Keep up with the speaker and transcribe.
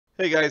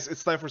Hey guys,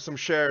 it's time for some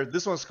Cher.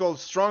 This one's called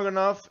Strong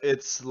Enough.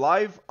 It's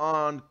live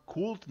on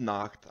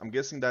Kultnacht. I'm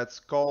guessing that's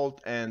called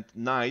and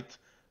night.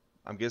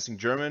 I'm guessing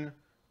German,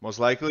 most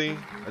likely.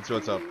 Let's see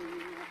what's up.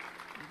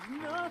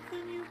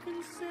 Nothing you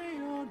can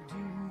say or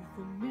do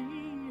for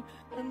me,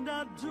 and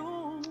I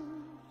don't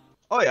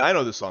Oh yeah, I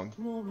know this song.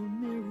 want a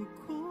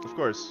miracle. Of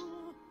course.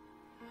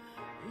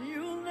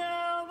 You'll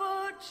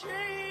never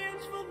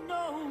change for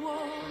no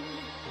one,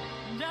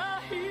 and I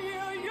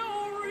hear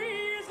your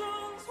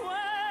reasons why.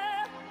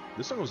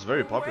 This song was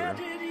very Where popular.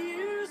 did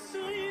you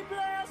sleep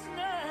last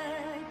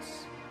night?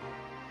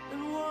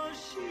 And was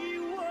she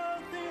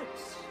worth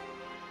it?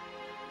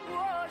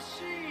 Was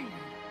she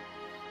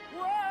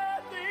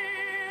worth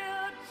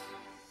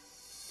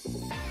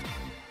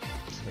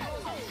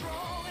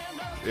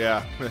it?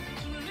 Yeah.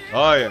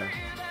 Oh yeah.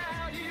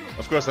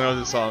 Of course I know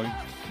this song.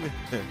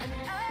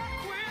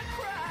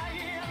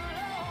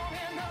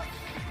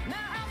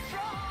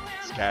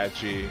 It's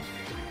catchy.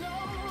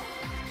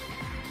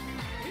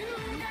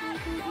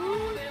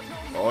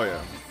 Oh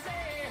yeah.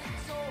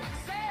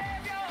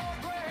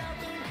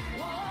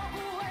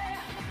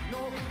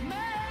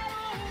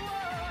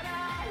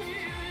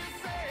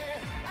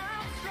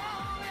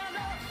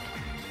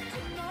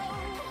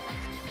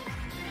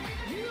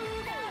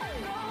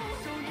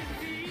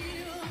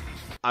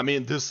 I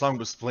mean, this song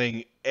was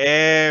playing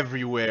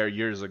everywhere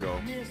years ago.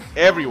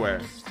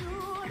 Everywhere.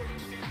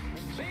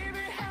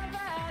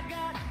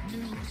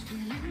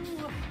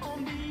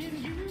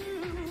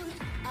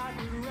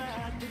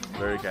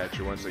 Very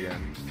catchy once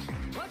again.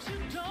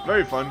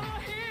 Very fun.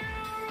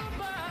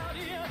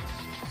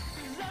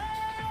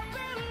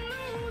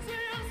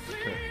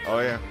 Oh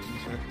yeah.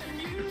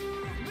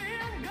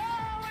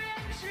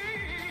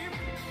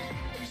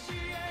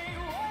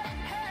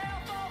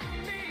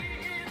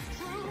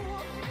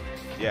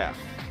 Yeah.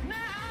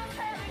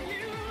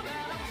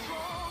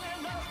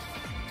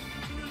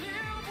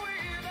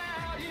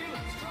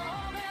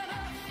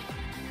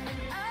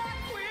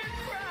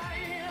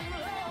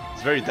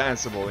 It's very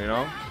danceable, you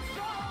know?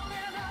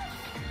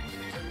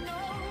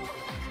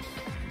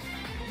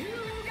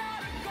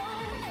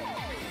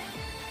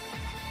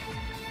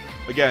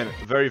 Again,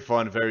 very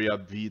fun, very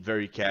upbeat,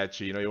 very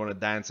catchy. You know, you want to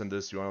dance on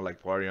this, you want to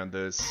like party on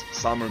this.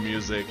 Summer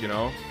music, you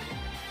know?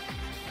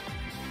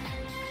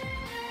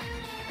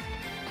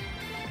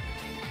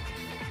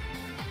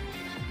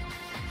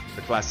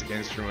 The classic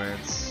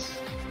instruments.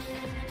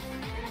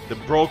 The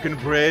broken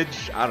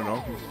bridge, I don't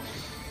know.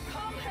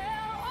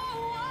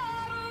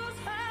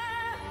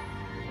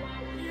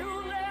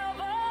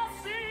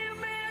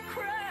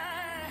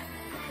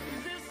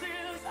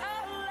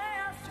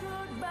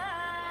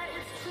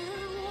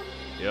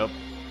 Yep.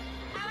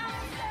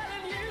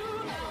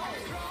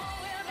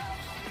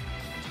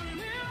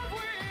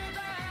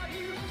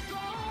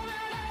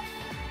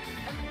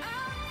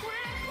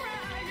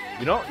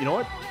 You know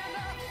what?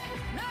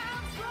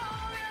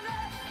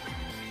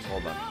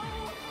 Hold on.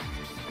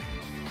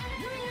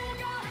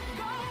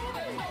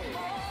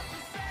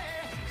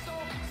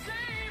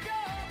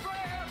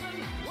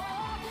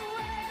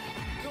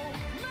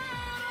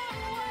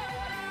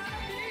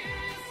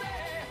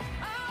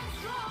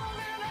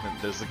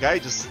 There's a guy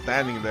just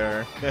standing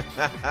there.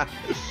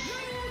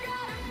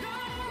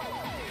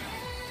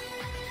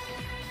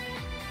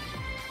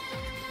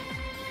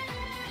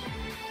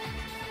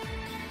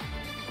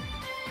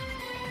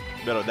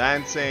 Bit of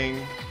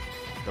dancing,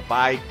 the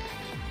bike.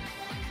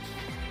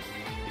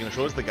 You gonna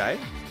show us the guy?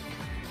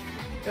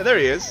 Yeah, there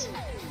he is.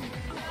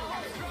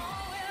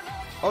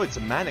 Oh, it's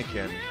a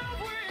mannequin.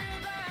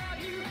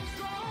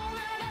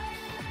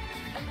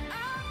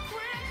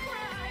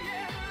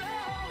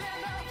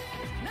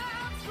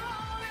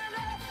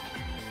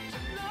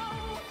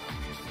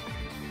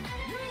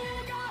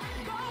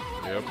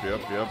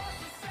 Yep.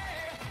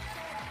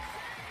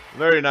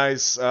 Very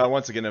nice.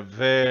 Once again, a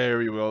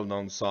very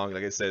well-known song.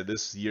 Like I said,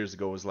 this years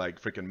ago was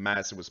like freaking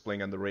massive. It was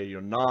playing on the radio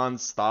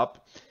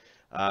non-stop.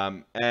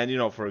 And you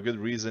know, for a good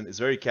reason. It's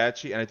very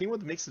catchy. And I think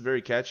what makes it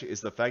very catchy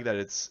is the fact that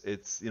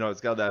it's you know,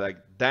 it's got that like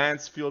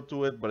dance feel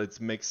to it, but it's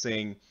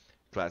mixing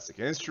classic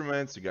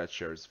instruments. You got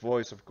Cher's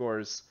voice, of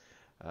course.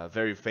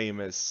 Very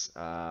famous.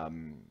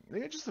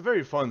 Just a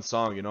very fun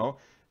song, you know.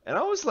 And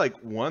I always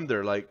like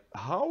wonder like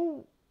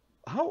how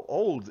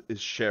old is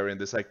Cher in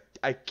this?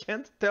 I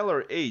can't tell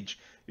her age.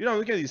 You know, I'm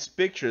looking at these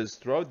pictures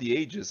throughout the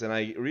ages, and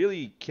I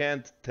really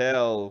can't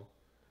tell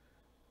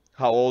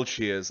how old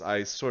she is.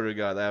 I swear to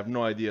God, I have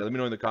no idea. Let me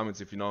know in the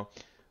comments if you know.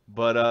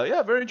 But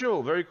yeah, very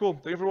enjoyable, very cool.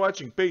 Thank you for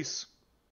watching. Peace.